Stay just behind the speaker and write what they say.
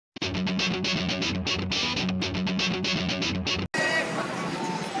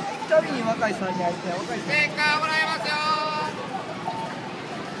たびに若いさんに会いたい。若いさん。ステッカーもらえますよ。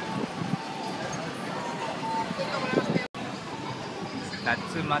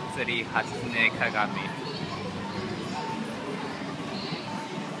夏祭り初音鏡。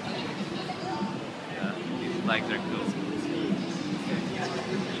These flags are cool.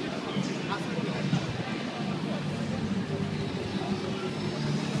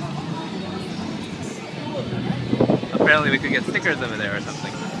 Apparently we could get stickers over there or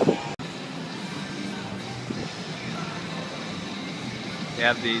something. They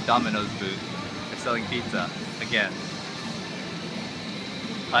have the Domino's booth. They're selling pizza again.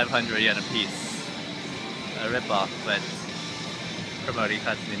 500 yen a piece. A rip-off, but promoting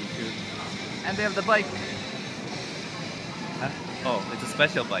Hatsune Miku. And they have the bike. Huh? Oh, it's a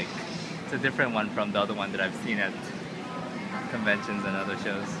special bike. It's a different one from the other one that I've seen at conventions and other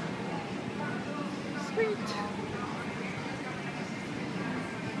shows. Sweet.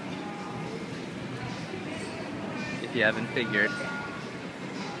 If you haven't figured,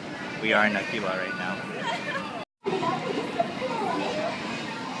 we are in Akiba right now.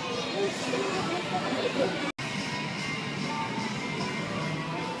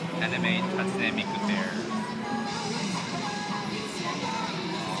 Anime Hatsune Miku Fair.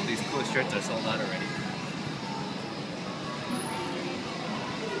 All these cool shirts are sold out already.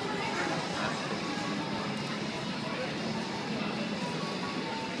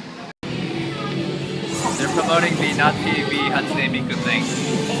 They're promoting the Not TV Hatsune Miku thing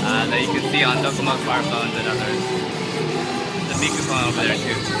that you can see on Docomo smartphones and others. The Miku Phone over there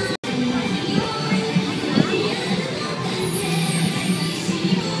too.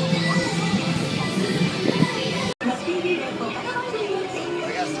 I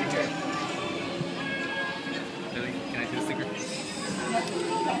got a sticker. Really? Can I do a sticker?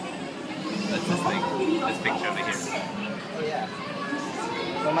 That's this thing. This picture over here. Oh yeah.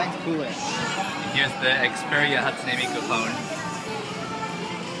 Well, mine's cooler. Here's the Xperia Hatsune Miku Phone.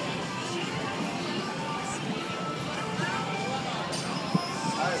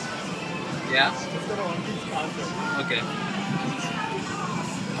 Yeah? Let's go to One Piece concert. Okay.